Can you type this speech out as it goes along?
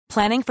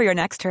Planning for your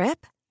next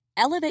trip?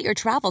 Elevate your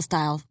travel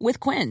style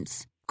with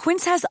Quince.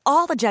 Quince has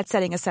all the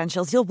jet-setting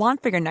essentials you'll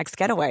want for your next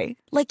getaway,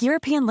 like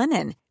European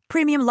linen,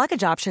 premium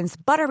luggage options,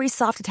 buttery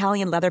soft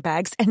Italian leather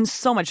bags, and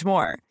so much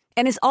more.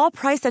 And is all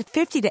priced at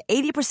 50 to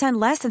 80%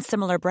 less than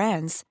similar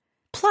brands.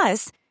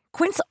 Plus,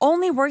 Quince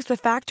only works with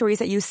factories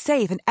that use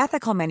safe and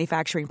ethical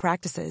manufacturing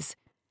practices.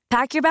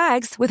 Pack your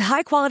bags with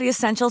high-quality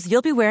essentials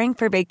you'll be wearing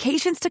for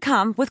vacations to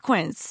come with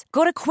Quince.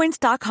 Go to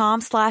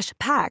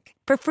quince.com/pack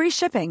for free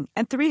shipping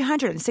and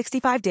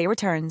 365-day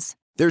returns.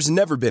 There's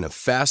never been a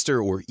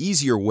faster or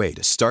easier way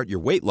to start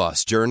your weight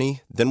loss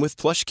journey than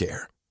with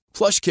PlushCare.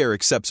 PlushCare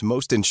accepts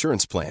most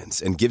insurance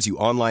plans and gives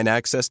you online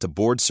access to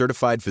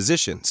board-certified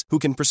physicians who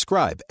can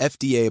prescribe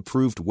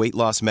FDA-approved weight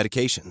loss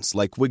medications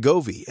like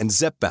Wegovy and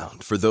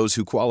Zepbound for those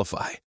who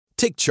qualify.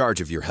 Take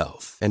charge of your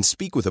health and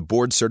speak with a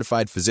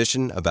board-certified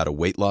physician about a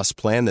weight loss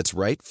plan that's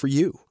right for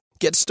you.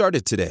 Get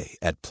started today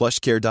at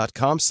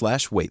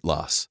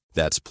plushcare.com/weightloss.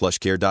 That's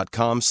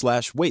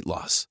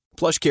plushcare.com/weightloss.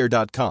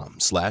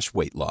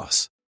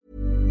 plushcare.com/weightloss.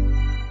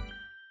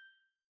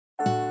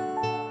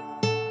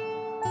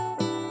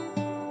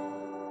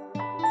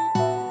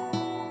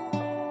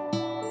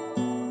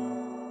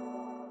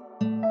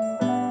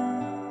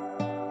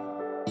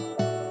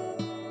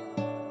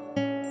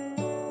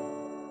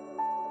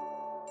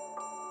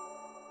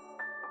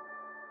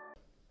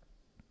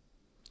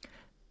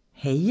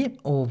 Hej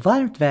och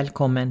varmt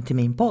välkommen till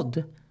min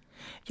podd.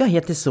 Jag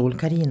heter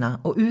Sol-Carina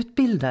och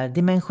utbildar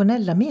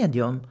dimensionella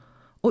medium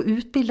och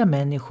utbildar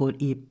människor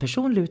i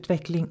personlig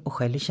utveckling och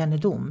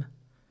självkännedom.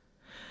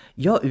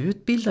 Jag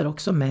utbildar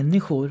också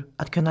människor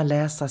att kunna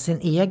läsa sin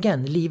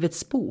egen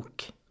livets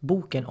bok,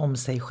 boken om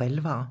sig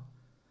själva.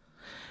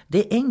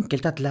 Det är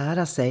enkelt att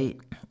lära sig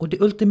och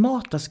det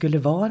ultimata skulle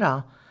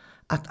vara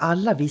att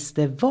alla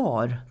visste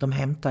var de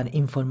hämtar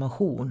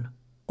information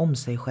om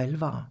sig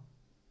själva.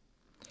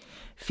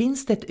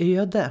 Finns det ett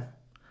öde?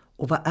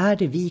 Och vad är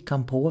det vi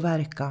kan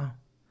påverka?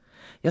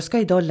 Jag ska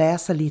idag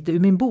läsa lite ur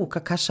min bok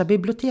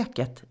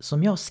Akasha-biblioteket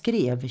som jag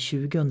skrev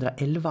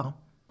 2011.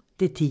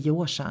 Det är 10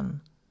 år sedan.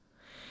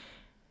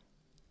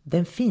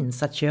 Den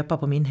finns att köpa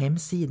på min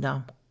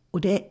hemsida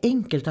och det är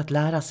enkelt att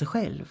lära sig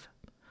själv.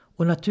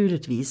 Och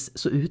naturligtvis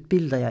så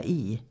utbildar jag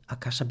i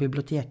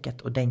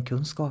Akasha-biblioteket och den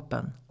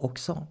kunskapen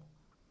också.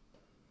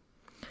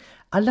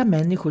 Alla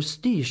människor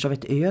styrs av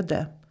ett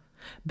öde.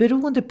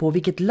 Beroende på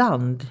vilket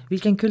land,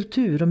 vilken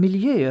kultur och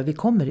miljö vi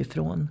kommer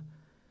ifrån.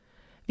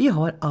 Vi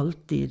har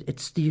alltid ett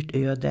styrt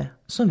öde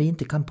som vi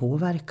inte kan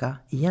påverka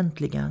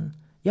egentligen.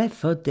 Jag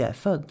är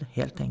född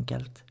helt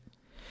enkelt.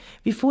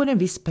 Vi får en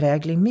viss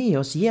prägling med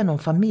oss genom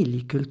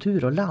familj,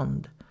 kultur och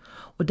land.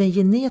 Och den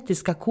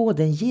genetiska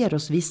koden ger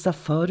oss vissa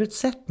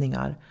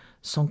förutsättningar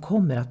som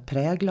kommer att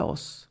prägla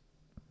oss.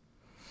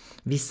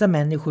 Vissa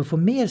människor får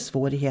mer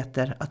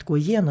svårigheter att gå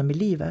igenom i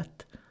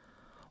livet.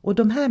 Och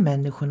de här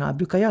människorna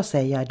brukar jag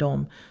säga är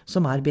de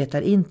som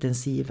arbetar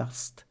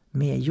intensivast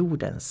med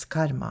jordens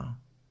karma.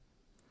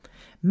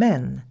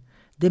 Men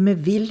det är med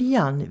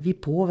viljan vi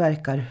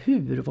påverkar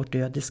hur vårt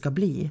öde ska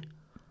bli.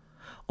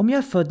 Om jag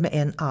är född med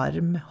en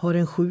arm, har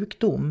en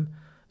sjukdom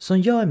som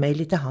gör mig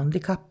lite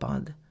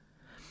handikappad,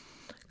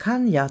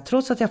 kan jag,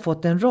 trots att jag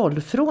fått en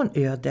roll från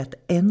ödet,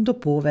 ändå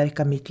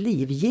påverka mitt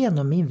liv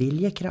genom min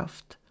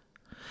viljekraft.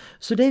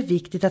 Så det är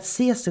viktigt att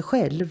se sig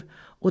själv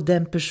och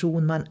den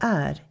person man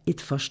är i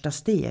ett första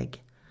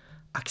steg.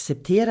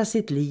 Acceptera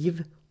sitt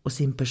liv och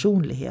sin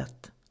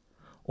personlighet.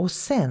 Och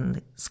sen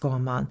ska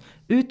man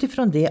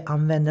utifrån det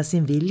använda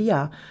sin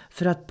vilja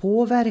för att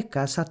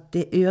påverka så att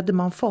det öde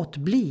man fått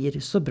blir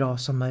så bra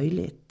som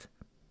möjligt.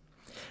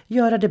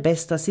 Göra det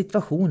bästa av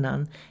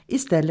situationen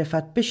istället för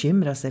att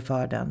bekymra sig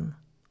för den.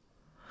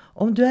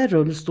 Om du är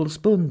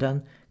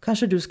rullstolsbunden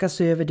kanske du ska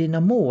se över dina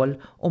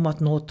mål om att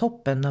nå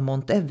toppen av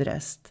Mount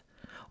Everest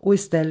och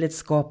istället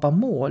skapa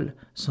mål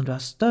som du har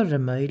större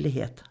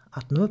möjlighet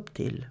att nå upp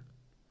till.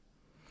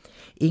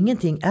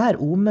 Ingenting är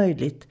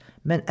omöjligt,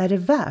 men är det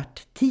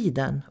värt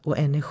tiden och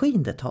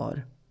energin det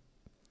tar?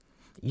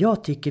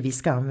 Jag tycker vi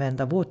ska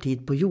använda vår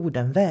tid på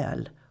jorden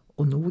väl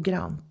och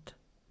noggrant.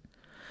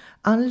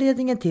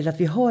 Anledningen till att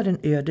vi har en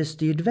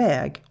ödesstyrd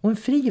väg och en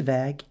fri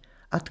väg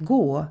att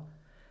gå,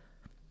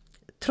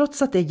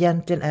 trots att det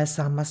egentligen är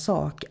samma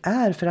sak,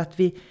 är för att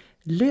vi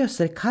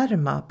löser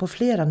karma på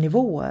flera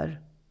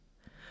nivåer.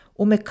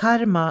 Och med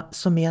karma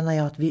så menar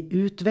jag att vi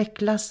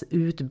utvecklas,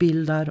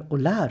 utbildar och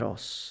lär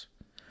oss.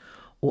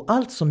 Och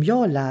allt som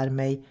jag lär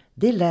mig,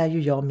 det lär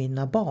ju jag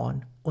mina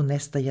barn och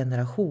nästa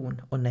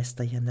generation och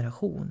nästa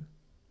generation.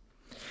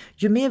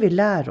 Ju mer vi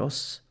lär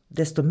oss,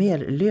 desto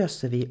mer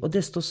löser vi och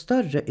desto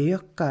större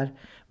ökar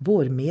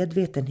vår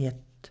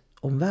medvetenhet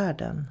om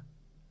världen.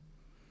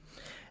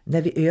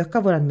 När vi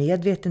ökar vår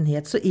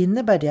medvetenhet så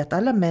innebär det att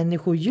alla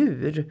människor,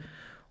 djur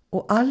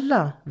och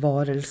alla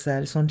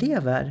varelser som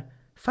lever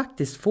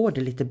faktiskt får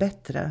det lite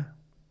bättre.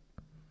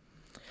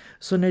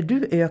 Så när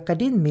du ökar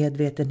din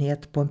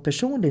medvetenhet på en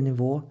personlig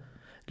nivå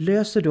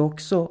löser du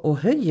också och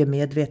höjer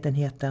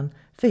medvetenheten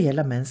för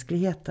hela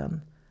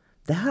mänskligheten.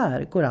 Det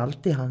här går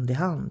alltid hand i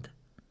hand.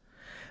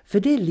 För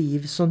det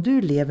liv som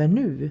du lever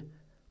nu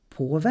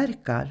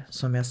påverkar,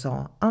 som jag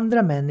sa,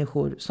 andra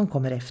människor som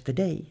kommer efter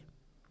dig.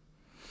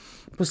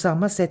 På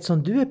samma sätt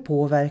som du är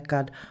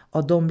påverkad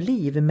av de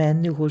liv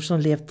människor som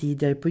levt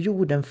tidigare på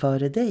jorden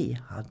före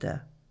dig hade.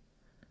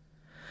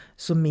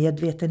 Så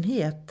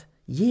medvetenhet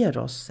ger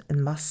oss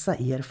en massa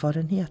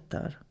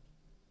erfarenheter.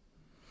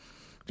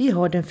 Vi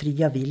har den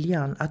fria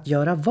viljan att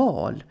göra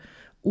val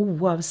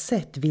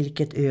oavsett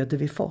vilket öde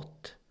vi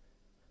fått.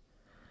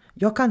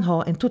 Jag kan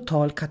ha en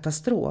total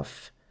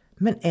katastrof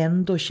men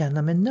ändå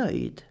känna mig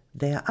nöjd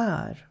där jag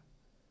är.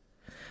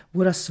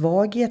 Våra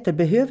svagheter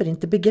behöver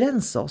inte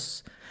begränsa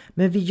oss,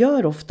 men vi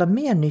gör ofta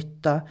mer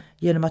nytta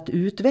genom att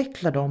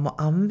utveckla dem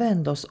och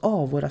använda oss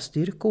av våra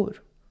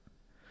styrkor.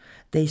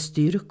 Det är i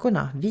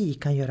styrkorna vi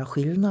kan göra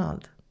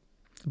skillnad,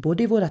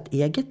 både i vårt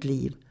eget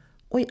liv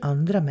och i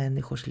andra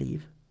människors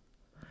liv.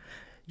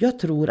 Jag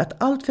tror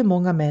att allt för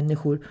många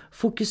människor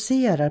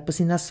fokuserar på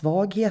sina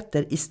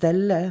svagheter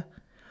istället,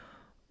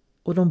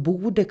 och de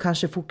borde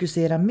kanske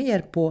fokusera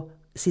mer på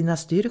sina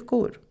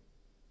styrkor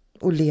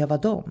och leva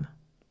dem.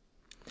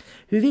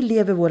 Hur vi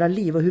lever våra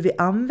liv och hur vi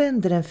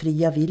använder den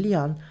fria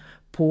viljan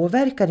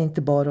påverkar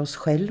inte bara oss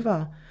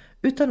själva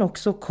utan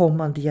också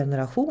kommande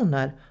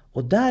generationer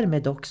och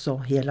därmed också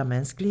hela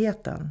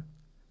mänskligheten.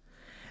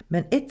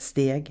 Men ett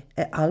steg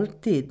är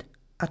alltid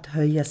att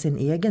höja sin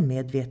egen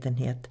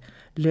medvetenhet,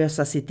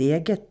 lösa sitt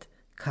eget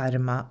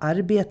karma,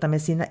 arbeta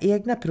med sina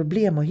egna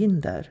problem och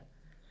hinder.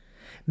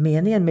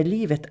 Meningen med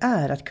livet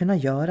är att kunna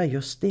göra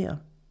just det.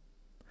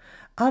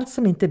 Allt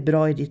som inte är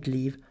bra i ditt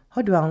liv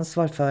har du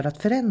ansvar för att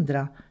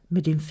förändra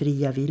med din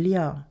fria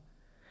vilja.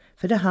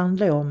 För det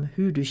handlar ju om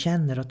hur du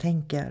känner och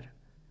tänker.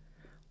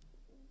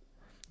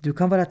 Du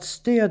kan vara ett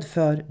stöd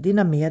för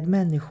dina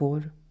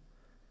medmänniskor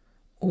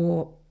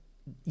och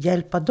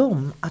hjälpa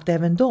dem att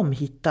även de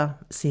hitta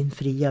sin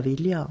fria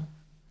vilja.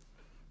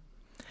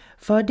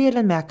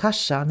 Fördelen med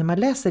Akasha, när man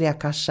läser i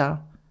Akasha,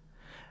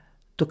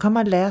 då kan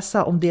man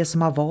läsa om det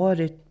som har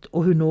varit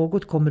och hur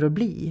något kommer att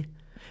bli.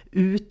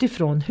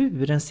 Utifrån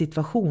hur en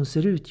situation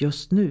ser ut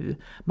just nu.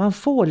 Man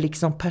får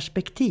liksom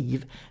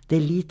perspektiv. Det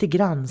är lite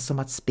grann som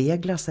att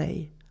spegla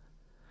sig.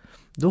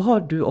 Då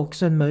har du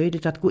också en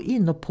möjlighet att gå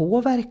in och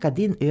påverka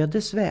din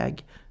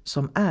ödesväg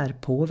som är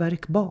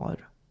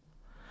påverkbar.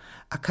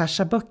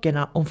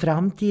 Akasha-böckerna om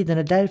framtiden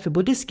är därför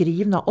både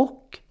skrivna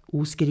och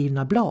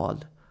oskrivna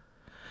blad.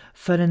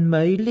 För en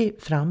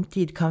möjlig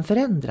framtid kan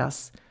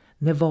förändras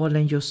när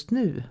valen just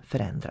nu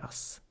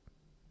förändras.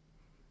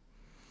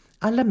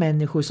 Alla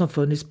människor som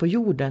funnits på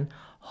jorden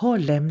har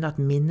lämnat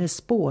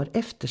minnesspår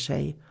efter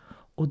sig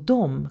och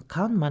de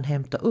kan man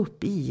hämta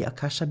upp i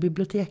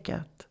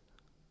Akasha-biblioteket.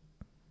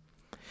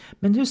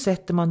 Men hur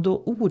sätter man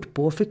då ord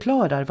på och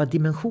förklarar vad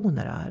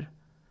dimensioner är?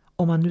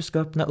 Om man nu ska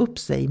öppna upp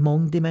sig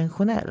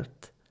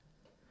mångdimensionellt.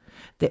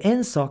 Det är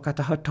en sak att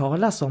ha hört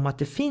talas om att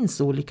det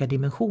finns olika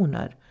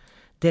dimensioner.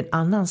 Det är en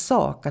annan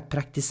sak att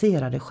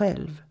praktisera det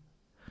själv.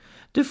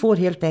 Du får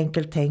helt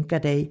enkelt tänka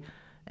dig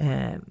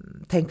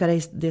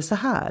det så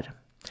här.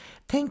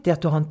 Tänk dig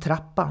att du har en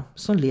trappa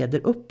som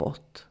leder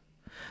uppåt.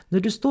 När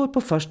du står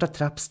på första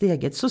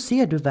trappsteget så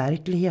ser du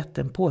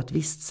verkligheten på ett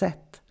visst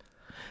sätt.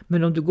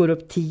 Men om du går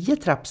upp 10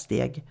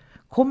 trappsteg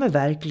kommer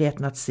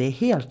verkligheten att se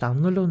helt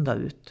annorlunda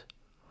ut.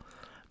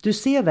 Du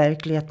ser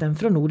verkligheten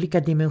från olika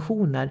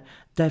dimensioner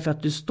därför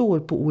att du står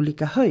på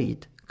olika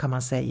höjd, kan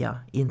man säga,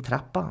 i en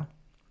trappa.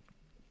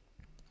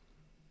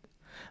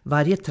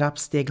 Varje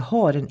trappsteg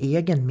har en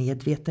egen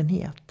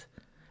medvetenhet,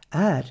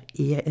 är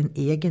en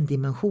egen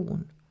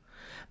dimension.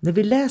 När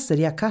vi läser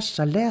i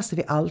Akasha läser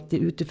vi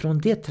alltid utifrån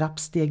det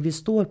trappsteg vi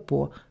står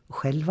på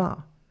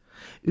själva.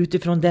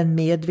 Utifrån den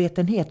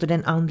medvetenhet och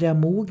den andliga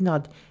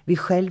mognad vi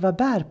själva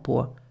bär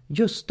på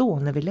just då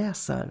när vi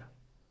läser.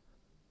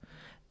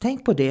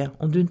 Tänk på det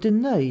om du inte är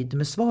nöjd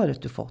med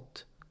svaret du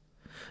fått.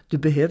 Du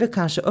behöver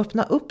kanske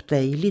öppna upp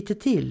dig lite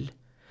till.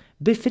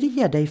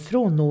 Befria dig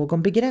från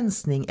någon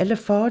begränsning eller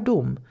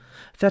fördom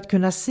för att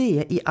kunna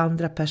se i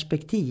andra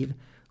perspektiv.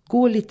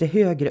 Gå lite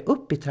högre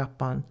upp i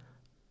trappan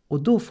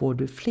och då får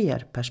du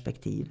fler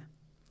perspektiv.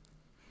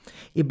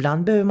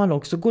 Ibland behöver man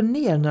också gå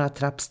ner några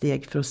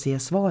trappsteg för att se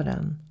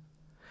svaren.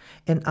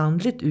 En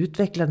andligt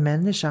utvecklad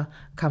människa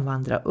kan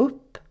vandra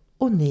upp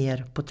och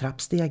ner på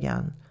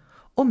trappstegen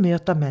och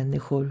möta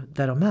människor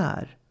där de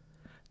är.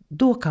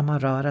 Då kan man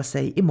röra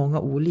sig i många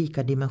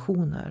olika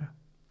dimensioner.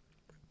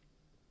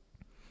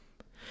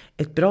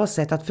 Ett bra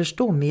sätt att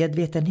förstå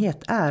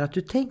medvetenhet är att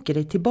du tänker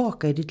dig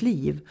tillbaka i ditt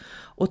liv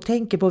och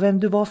tänker på vem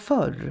du var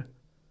förr.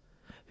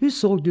 Hur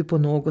såg du på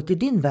något i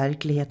din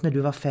verklighet när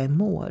du var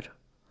 5 år?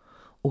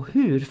 Och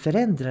hur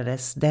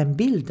förändrades den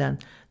bilden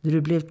när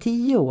du blev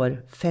 10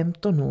 år,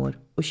 15 år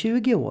och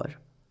 20 år?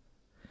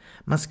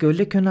 Man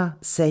skulle kunna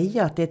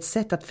säga att det är ett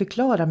sätt att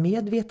förklara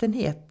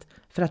medvetenhet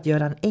för att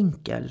göra en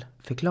enkel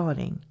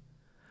förklaring.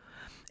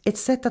 Ett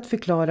sätt att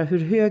förklara hur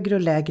högre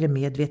och lägre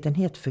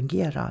medvetenhet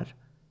fungerar.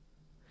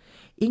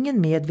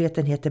 Ingen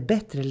medvetenhet är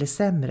bättre eller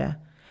sämre,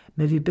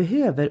 men vi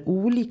behöver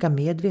olika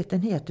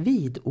medvetenhet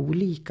vid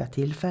olika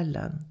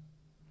tillfällen.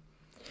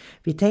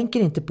 Vi tänker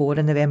inte på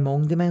det när vi är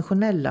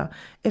mångdimensionella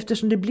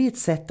eftersom det blir ett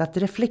sätt att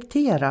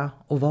reflektera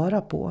och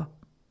vara på.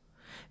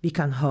 Vi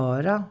kan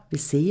höra, vi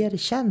ser,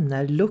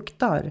 känner,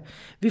 luktar,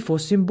 vi får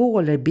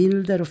symboler,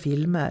 bilder och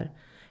filmer.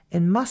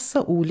 En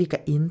massa olika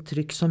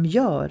intryck som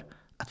gör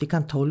att vi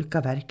kan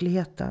tolka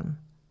verkligheten.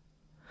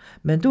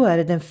 Men då är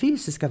det den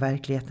fysiska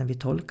verkligheten vi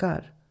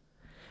tolkar.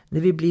 När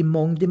vi blir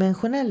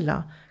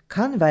mångdimensionella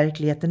kan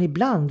verkligheten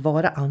ibland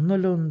vara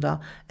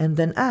annorlunda än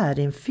den är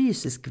i en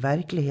fysisk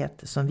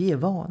verklighet som vi är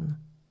van.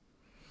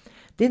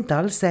 Det är inte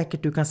alls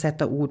säkert du kan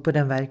sätta ord på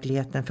den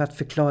verkligheten för att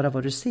förklara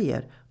vad du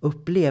ser,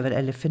 upplever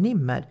eller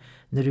förnimmer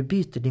när du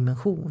byter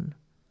dimension.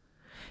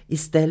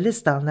 Istället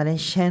stannar en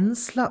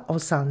känsla av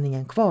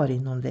sanningen kvar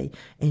inom dig,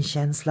 en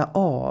känsla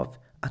av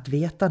att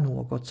veta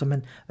något som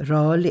en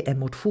rörlig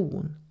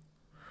emotion.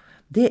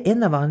 Det är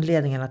en av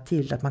anledningarna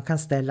till att man kan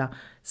ställa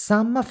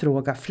samma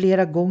fråga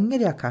flera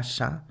gånger i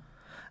Akasha.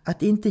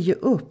 Att inte ge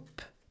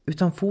upp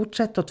utan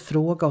fortsätta att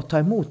fråga och ta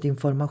emot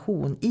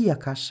information i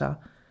Akasha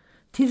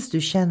tills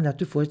du känner att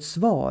du får ett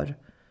svar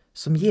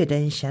som ger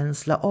dig en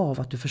känsla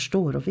av att du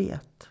förstår och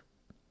vet.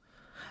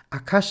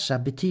 Akasha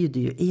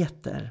betyder ju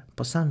eter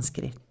på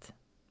sanskrit.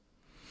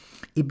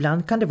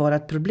 Ibland kan det vara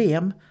ett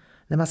problem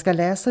när man ska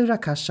läsa ur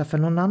Akasha för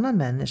någon annan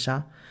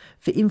människa,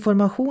 för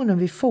informationen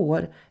vi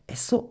får är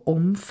så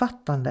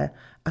omfattande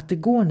att det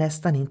går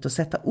nästan inte att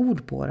sätta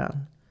ord på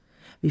den.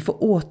 Vi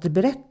får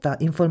återberätta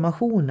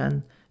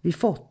informationen vi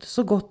fått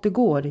så gott det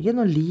går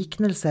genom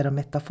liknelser och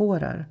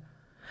metaforer.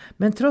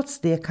 Men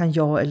trots det kan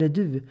jag eller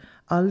du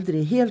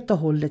aldrig helt och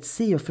hållet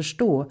se och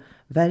förstå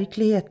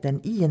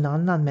verkligheten i en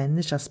annan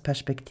människas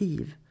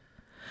perspektiv.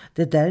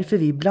 Det är därför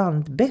vi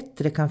ibland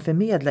bättre kan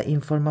förmedla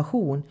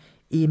information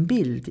i en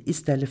bild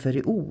istället för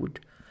i ord.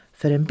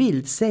 För en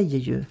bild säger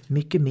ju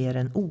mycket mer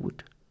än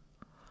ord.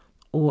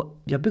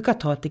 Och jag brukar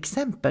ta ett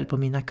exempel på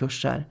mina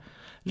kurser.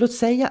 Låt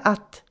säga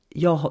att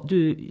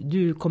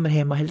du kommer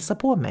hem och hälsar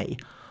på mig.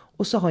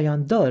 Och så har jag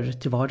en dörr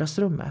till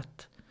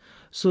vardagsrummet.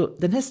 Så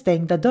den här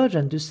stängda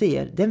dörren du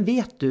ser, den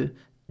vet du,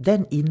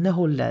 den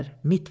innehåller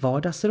mitt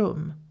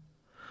vardagsrum.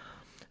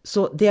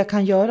 Så det jag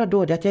kan göra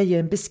då är att jag ger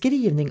en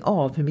beskrivning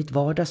av hur mitt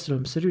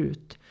vardagsrum ser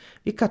ut.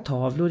 Vilka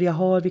tavlor jag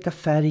har, vilka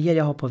färger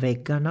jag har på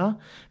väggarna,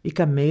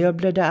 vilka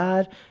möbler det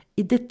är.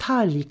 I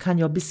detalj kan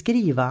jag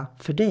beskriva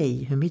för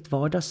dig hur mitt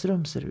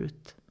vardagsrum ser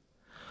ut.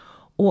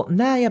 Och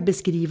när jag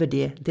beskriver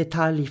det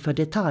detalj för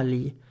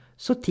detalj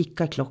så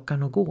tickar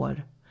klockan och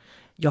går.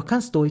 Jag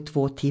kan stå i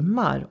 2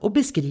 timmar och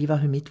beskriva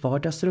hur mitt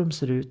vardagsrum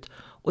ser ut.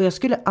 Och jag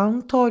skulle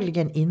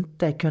antagligen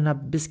inte kunna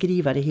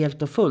beskriva det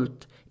helt och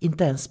fullt,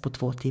 inte ens på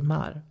 2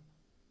 timmar.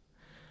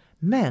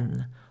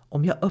 Men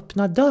om jag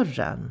öppnar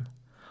dörren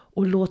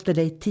och låter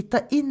dig titta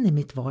in i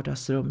mitt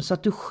vardagsrum så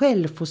att du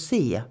själv får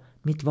se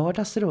mitt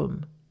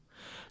vardagsrum,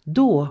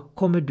 då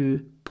kommer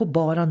du på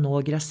bara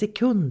några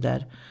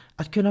sekunder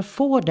att kunna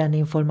få den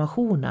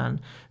informationen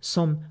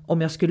som,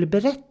 om jag skulle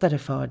berätta det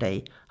för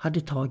dig,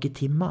 hade tagit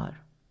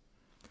timmar.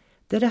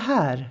 Det är det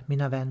här,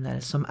 mina vänner,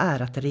 som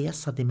är att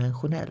resa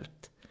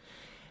dimensionellt.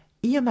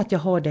 I och med att jag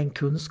har den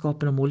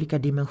kunskapen om olika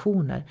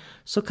dimensioner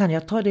så kan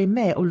jag ta dig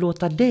med och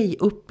låta dig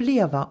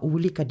uppleva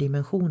olika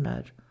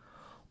dimensioner.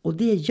 Och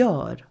det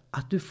gör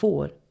att du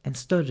får en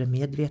större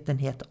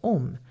medvetenhet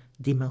om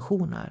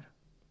dimensioner.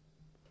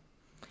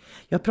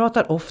 Jag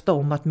pratar ofta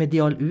om att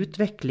medial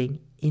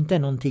utveckling inte är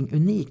någonting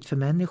unikt för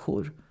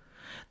människor.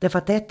 Därför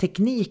att det är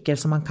tekniker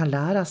som man kan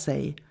lära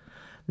sig.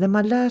 När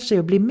man lär sig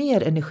att bli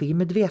mer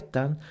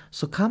energimedveten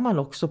så kan man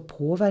också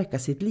påverka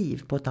sitt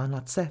liv på ett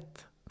annat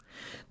sätt.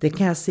 Det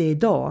kan jag se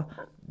idag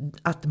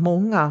att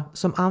många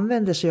som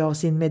använder sig av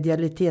sin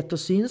medialitet och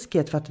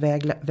synskhet för att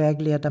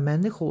vägleda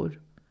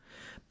människor.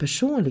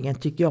 Personligen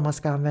tycker jag man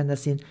ska använda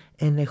sin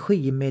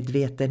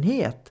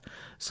energimedvetenhet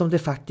som det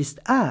faktiskt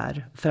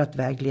är för att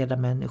vägleda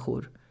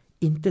människor,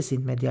 inte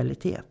sin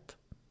medialitet.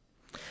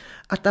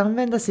 Att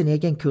använda sin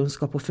egen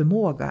kunskap och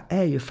förmåga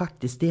är ju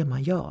faktiskt det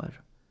man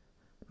gör.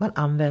 Man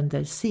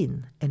använder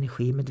sin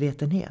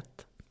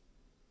energimedvetenhet.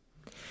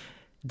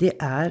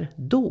 Det är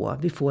då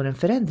vi får en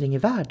förändring i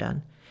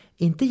världen.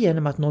 Inte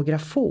genom att några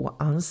få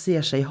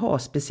anser sig ha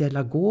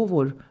speciella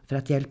gåvor för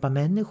att hjälpa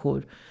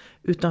människor,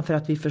 utan för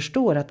att vi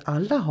förstår att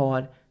alla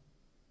har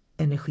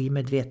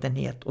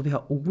energimedvetenhet och vi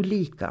har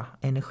olika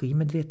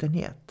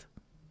energimedvetenhet.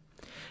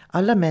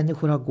 Alla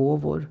människor har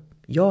gåvor.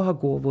 Jag har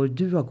gåvor,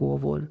 du har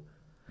gåvor.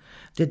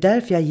 Det är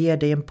därför jag ger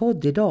dig en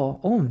podd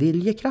idag om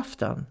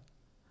viljekraften.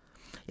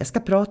 Jag ska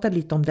prata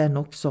lite om den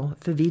också,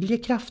 för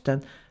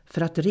viljekraften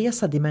för att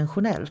resa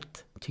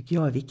dimensionellt tycker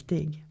jag är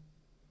viktig.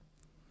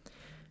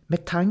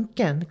 Med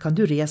tanken kan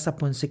du resa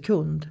på en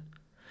sekund.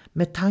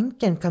 Med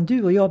tanken kan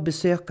du och jag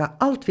besöka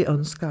allt vi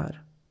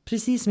önskar,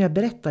 precis som jag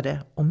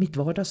berättade om mitt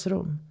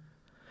vardagsrum.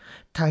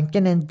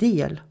 Tanken är en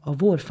del av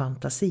vår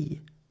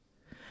fantasi.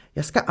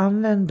 Jag ska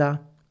använda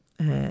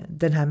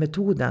den här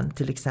metoden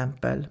till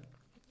exempel.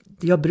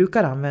 Jag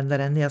brukar använda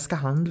den när jag ska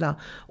handla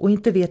och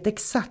inte vet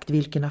exakt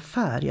vilken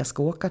affär jag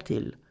ska åka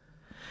till.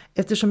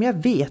 Eftersom jag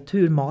vet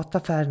hur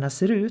mataffärerna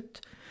ser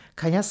ut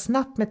kan jag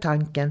snabbt med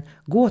tanken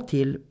gå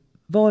till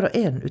var och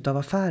en utav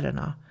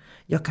affärerna.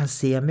 Jag kan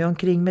se mig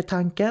omkring med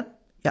tanken.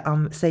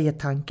 Jag säger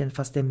tanken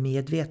fast det är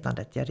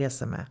medvetandet jag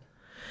reser med.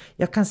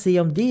 Jag kan se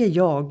om det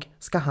jag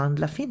ska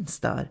handla finns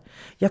där.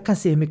 Jag kan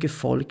se hur mycket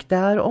folk det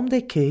är, om det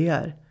är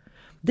köer.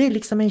 Det är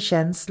liksom en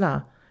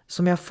känsla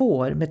som jag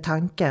får med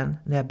tanken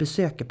när jag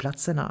besöker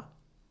platserna.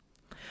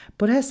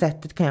 På det här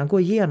sättet kan jag gå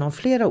igenom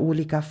flera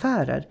olika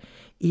affärer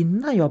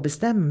innan jag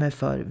bestämmer mig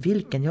för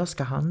vilken jag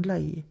ska handla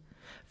i.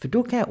 För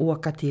då kan jag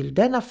åka till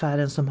den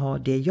affären som har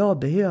det jag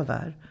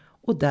behöver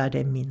och där det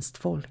är minst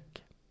folk.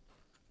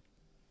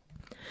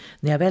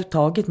 När jag väl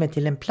tagit mig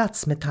till en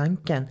plats med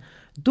tanken,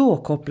 då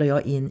kopplar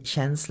jag in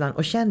känslan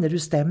och känner hur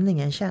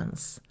stämningen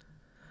känns.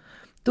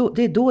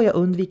 Det är då jag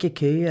undviker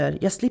köer,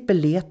 jag slipper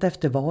leta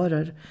efter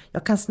varor,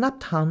 jag kan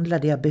snabbt handla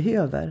det jag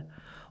behöver.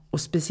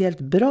 Och speciellt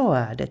bra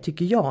är det,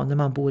 tycker jag, när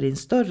man bor i en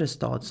större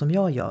stad som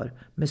jag gör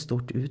med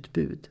stort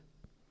utbud.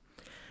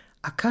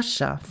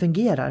 Akasha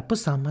fungerar på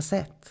samma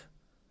sätt.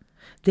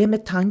 Det är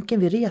med tanken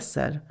vi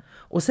reser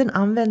och sen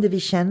använder vi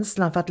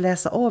känslan för att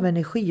läsa av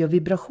energi och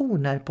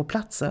vibrationer på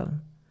platsen.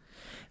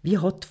 Vi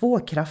har 2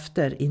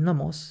 krafter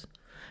inom oss.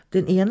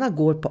 Den ena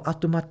går på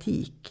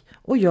automatik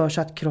och gör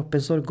så att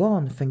kroppens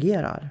organ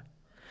fungerar.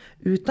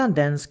 Utan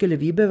den skulle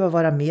vi behöva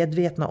vara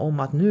medvetna om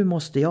att nu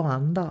måste jag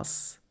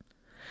andas.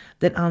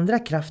 Den andra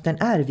kraften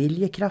är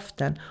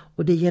viljekraften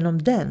och det är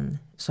genom den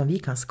som vi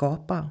kan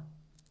skapa.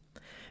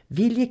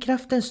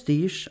 Viljekraften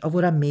styrs av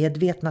våra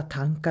medvetna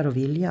tankar och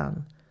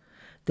viljan.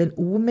 Den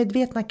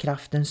omedvetna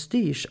kraften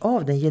styrs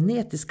av den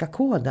genetiska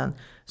koden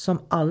som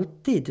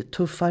alltid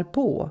tuffar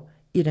på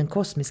i den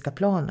kosmiska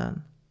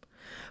planen.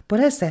 På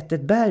det här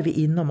sättet bär vi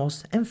inom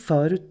oss en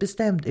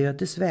förutbestämd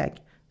ödesväg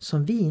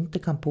som vi inte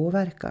kan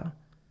påverka.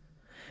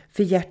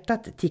 För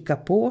hjärtat tickar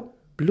på,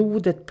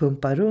 blodet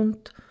pumpar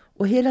runt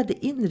och hela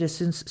det inre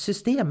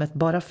systemet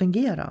bara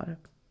fungerar.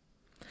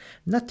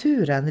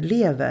 Naturen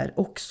lever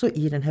också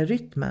i den här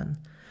rytmen.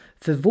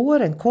 För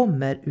våren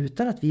kommer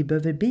utan att vi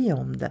behöver be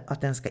om det,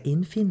 att den ska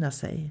infinna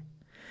sig.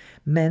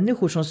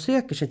 Människor som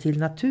söker sig till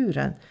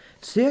naturen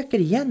söker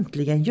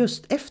egentligen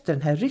just efter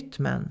den här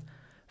rytmen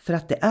för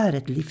att det är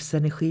ett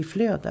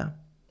livsenergiflöde.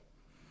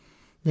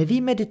 När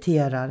vi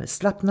mediterar,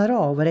 slappnar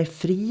av och är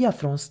fria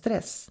från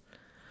stress,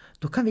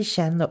 då kan vi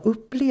känna och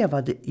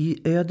uppleva det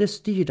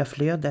ödesstyrda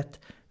flödet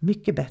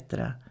mycket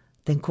bättre,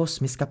 den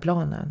kosmiska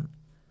planen.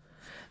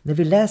 När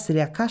vi läser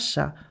i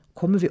Akasha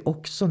kommer vi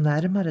också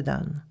närmare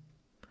den.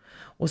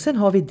 Och sen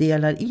har vi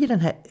delar i den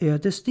här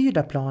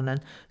ödesstyrda planen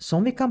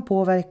som vi kan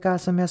påverka,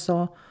 som jag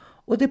sa,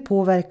 och det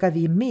påverkar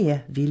vi med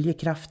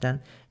viljekraften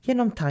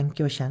genom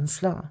tanke och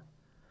känsla.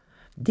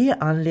 Det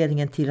är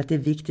anledningen till att det är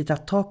viktigt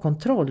att ta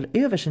kontroll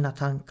över sina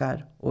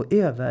tankar och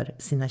över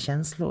sina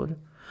känslor.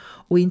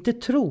 Och inte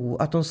tro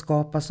att de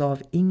skapas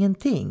av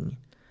ingenting,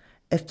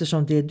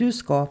 eftersom det du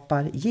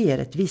skapar ger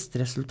ett visst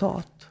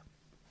resultat.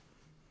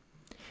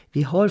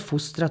 Vi har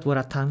fostrat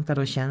våra tankar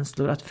och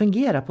känslor att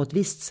fungera på ett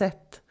visst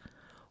sätt.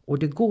 Och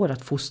det går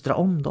att fostra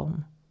om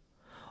dem.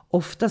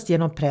 Oftast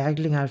genom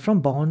präglingar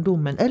från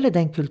barndomen eller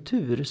den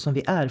kultur som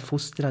vi är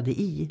fostrade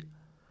i.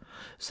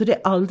 Så det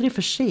är aldrig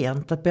för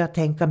sent att börja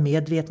tänka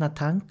medvetna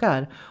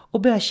tankar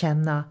och börja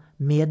känna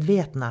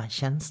medvetna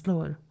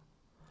känslor.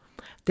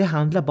 Det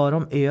handlar bara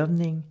om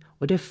övning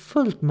och det är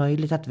fullt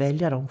möjligt att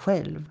välja dem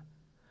själv.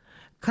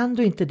 Kan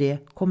du inte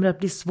det kommer det att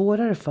bli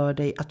svårare för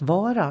dig att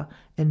vara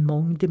en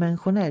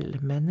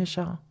mångdimensionell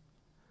människa.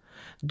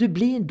 Du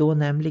blir då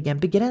nämligen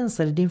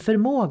begränsad i din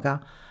förmåga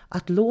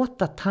att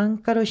låta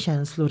tankar och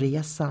känslor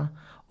resa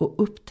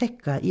och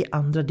upptäcka i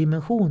andra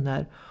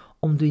dimensioner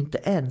om du inte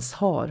ens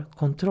har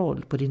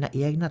kontroll på dina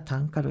egna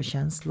tankar och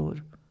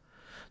känslor.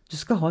 Du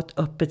ska ha ett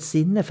öppet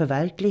sinne för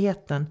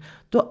verkligheten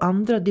då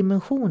andra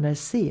dimensioner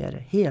ser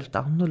helt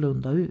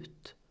annorlunda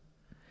ut.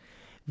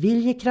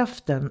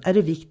 Viljekraften är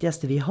det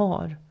viktigaste vi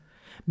har.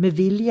 Med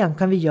viljan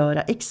kan vi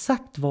göra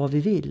exakt vad vi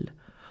vill.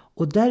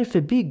 Och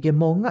därför bygger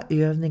många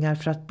övningar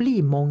för att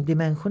bli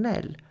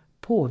mångdimensionell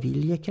på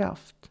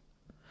viljekraft.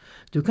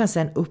 Du kan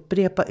sedan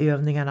upprepa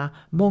övningarna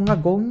många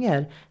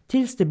gånger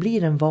tills det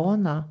blir en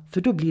vana,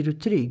 för då blir du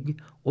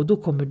trygg och då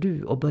kommer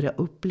du att börja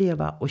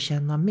uppleva och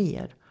känna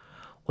mer.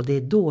 Och det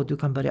är då du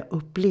kan börja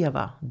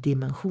uppleva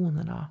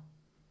dimensionerna.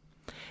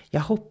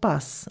 Jag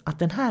hoppas att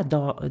den här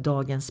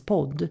dagens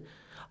podd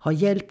har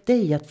hjälpt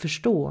dig att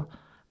förstå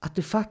att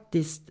det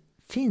faktiskt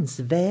finns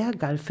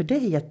vägar för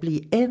dig att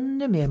bli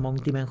ännu mer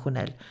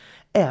mångdimensionell.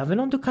 Även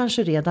om du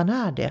kanske redan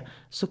är det,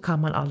 så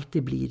kan man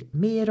alltid bli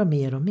mer och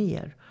mer och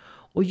mer.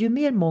 Och ju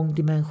mer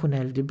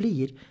mångdimensionell du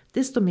blir,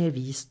 desto mer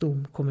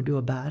visdom kommer du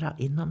att bära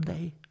inom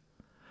dig.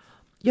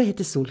 Jag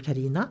heter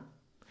Sol-Carina.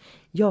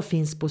 Jag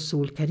finns på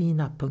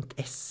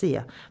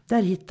solcarina.se.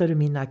 Där hittar du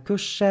mina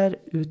kurser,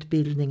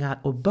 utbildningar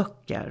och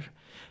böcker.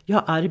 Jag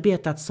har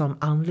arbetat som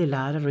andlig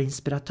lärare och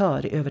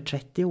inspiratör i över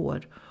 30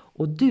 år.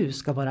 Och du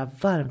ska vara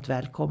varmt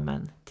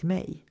välkommen till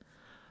mig.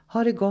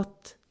 Ha det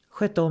gott,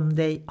 sköt om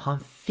dig, ha en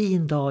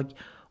fin dag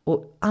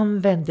och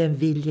använd den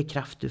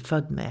viljekraft du är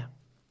född med.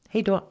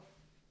 Hej då!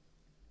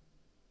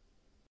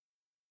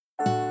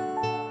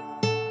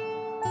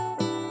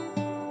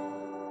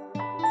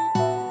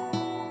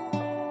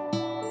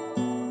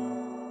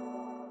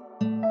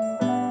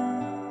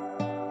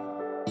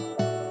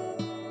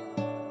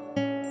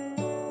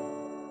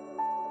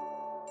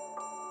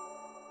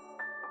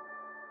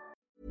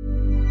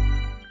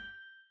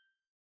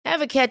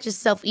 Ever catch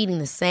yourself eating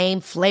the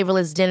same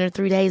flavorless dinner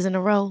 3 days in a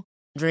row?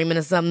 Dreaming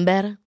of something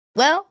better?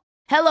 Well,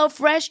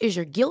 HelloFresh is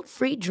your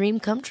guilt-free dream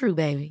come true,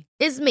 baby.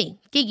 It's me,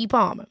 Keke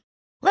Palmer.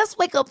 Let's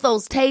wake up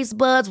those taste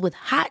buds with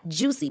hot,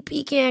 juicy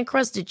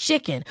pecan-crusted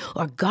chicken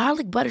or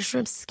garlic butter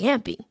shrimp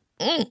scampi.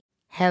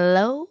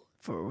 Hello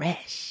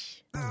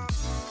Fresh.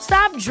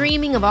 Stop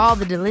dreaming of all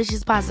the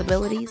delicious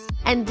possibilities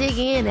and dig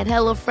in at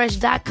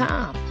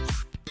HelloFresh.com.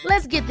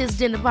 Let's get this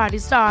dinner party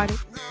started.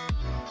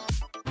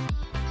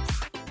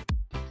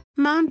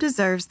 Mom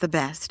deserves the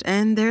best,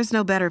 and there's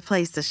no better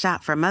place to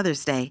shop for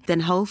Mother's Day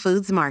than Whole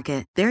Foods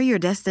Market. They're your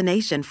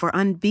destination for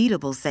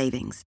unbeatable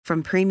savings,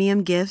 from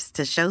premium gifts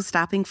to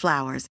show-stopping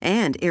flowers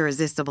and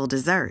irresistible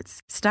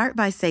desserts. Start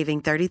by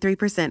saving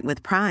 33%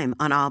 with Prime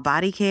on all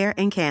body care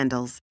and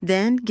candles.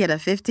 Then get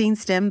a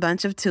 15-stem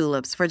bunch of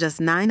tulips for just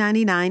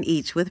 $9.99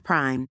 each with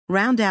Prime.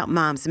 Round out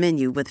Mom's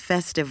menu with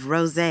festive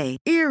rosé,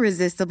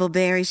 irresistible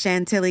berry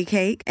chantilly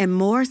cake, and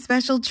more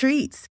special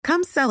treats.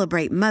 Come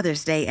celebrate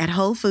Mother's Day at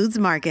Whole Foods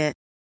Market.